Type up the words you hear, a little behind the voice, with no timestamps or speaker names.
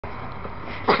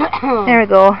There we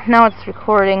go. Now it's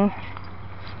recording.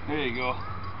 There you go.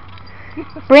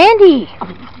 Brandy!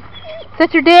 Is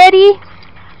that your daddy?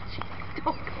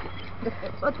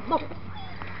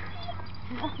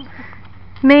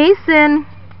 Mason!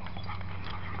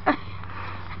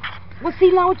 Well,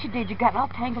 see now what you did. You got all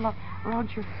tangled up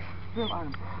around your real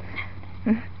arm.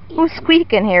 Who's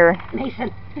squeaking here?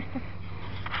 Mason.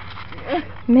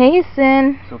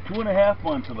 Mason! So 2.5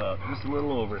 months about, just a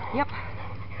little over. Yep.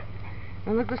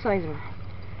 And look at the size of her.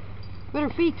 Look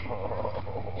at her feet.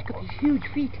 She's got these huge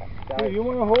feet. Hey, you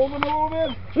want to hold him a little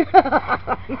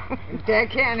bit? Dad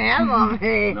can't have them,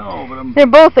 hey. No, but I'm... They're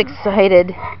both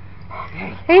excited.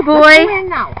 Hey boy! Let's go in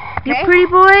now. You Okay? pretty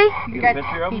boy? You get a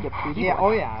picture of him? Yeah,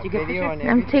 oh yeah, You get video pictures? and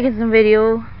I'm everything. taking some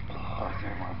video. Oh,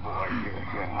 there's my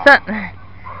boy. Son,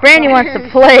 Brandy wants to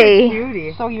play.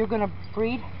 Cutie. So you're gonna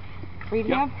breed Yep,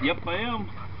 him? yep, I am.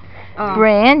 Is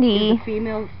Brandy. the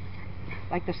female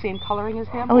like the same coloring as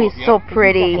him? Oh, he's so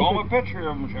pretty. Show him a picture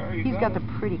of him, Sherry. He's got the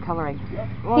pretty coloring.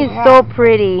 Well, He's yeah. so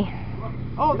pretty.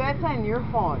 Oh, that's on your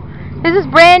phone. Is this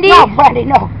Brandy? No, Brandy,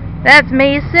 no. That's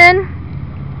Mason.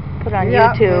 Put on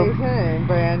Yeah, YouTube. Mason and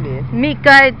Brandy. Meat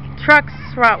Guy Trucks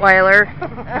Rottweiler.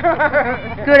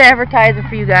 Good advertising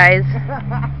for you guys.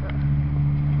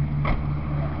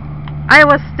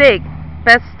 Iowa steak.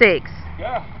 Best steaks.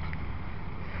 Yeah.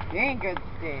 You ain't good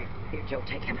steak. Here, Joe,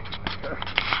 take him.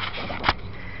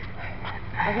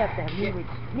 I have to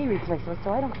have knee replacement,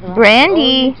 so I don't know.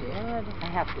 Brandy. I have to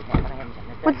have it. I haven't done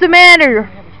it. What's the matter?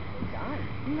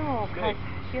 No, because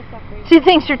she has that crazy. She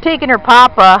thinks you're taking her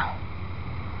papa.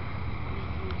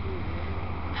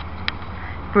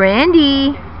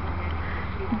 Brandy.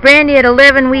 Brandy at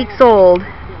 11 weeks old.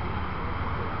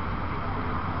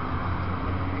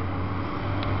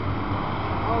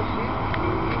 Oh,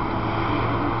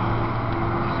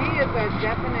 she is a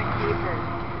definite keeper.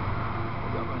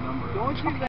 I got my number. Don't you